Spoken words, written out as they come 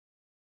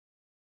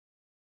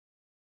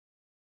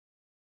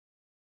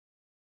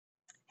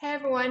Hey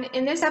everyone,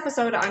 in this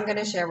episode I'm going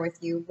to share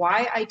with you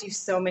why I do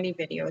so many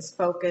videos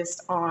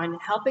focused on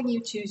helping you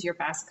choose your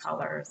best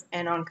colors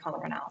and on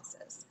color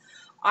analysis.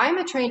 I'm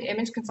a trained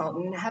image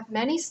consultant and have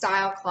many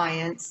style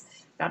clients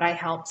that I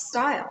help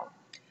style.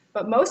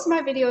 But most of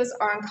my videos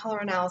are on color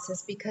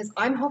analysis because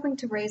I'm hoping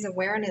to raise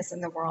awareness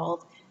in the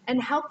world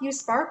and help you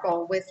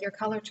sparkle with your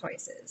color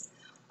choices.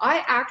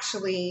 I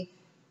actually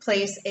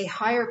place a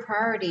higher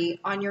priority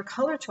on your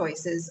color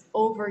choices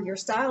over your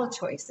style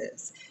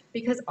choices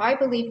because I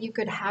believe you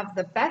could have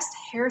the best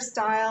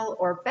hairstyle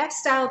or best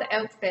styled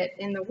outfit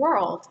in the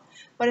world,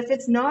 but if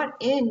it's not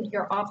in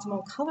your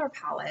optimal color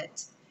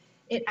palette,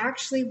 it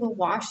actually will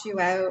wash you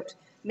out,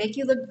 make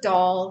you look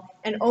dull,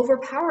 and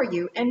overpower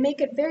you, and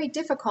make it very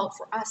difficult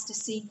for us to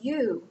see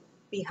you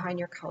behind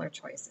your color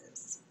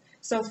choices.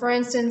 So for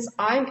instance,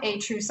 I'm a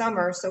true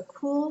summer, so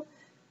cool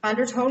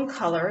undertone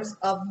colors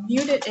of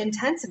muted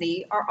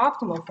intensity are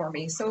optimal for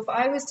me. So if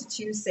I was to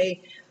choose,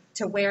 say,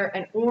 to wear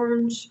an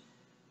orange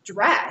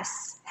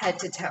dress head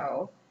to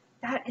toe,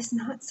 that is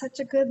not such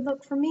a good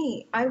look for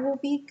me. I will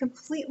be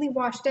completely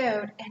washed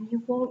out and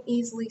you won't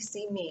easily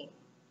see me.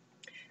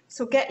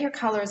 So get your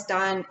colors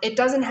done. It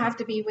doesn't have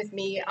to be with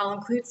me. I'll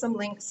include some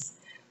links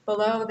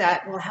below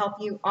that will help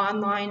you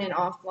online and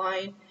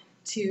offline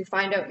to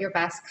find out your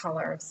best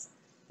colors.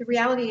 The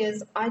reality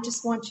is I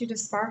just want you to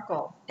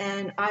sparkle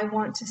and I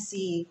want to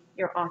see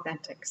your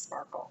authentic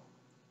sparkle.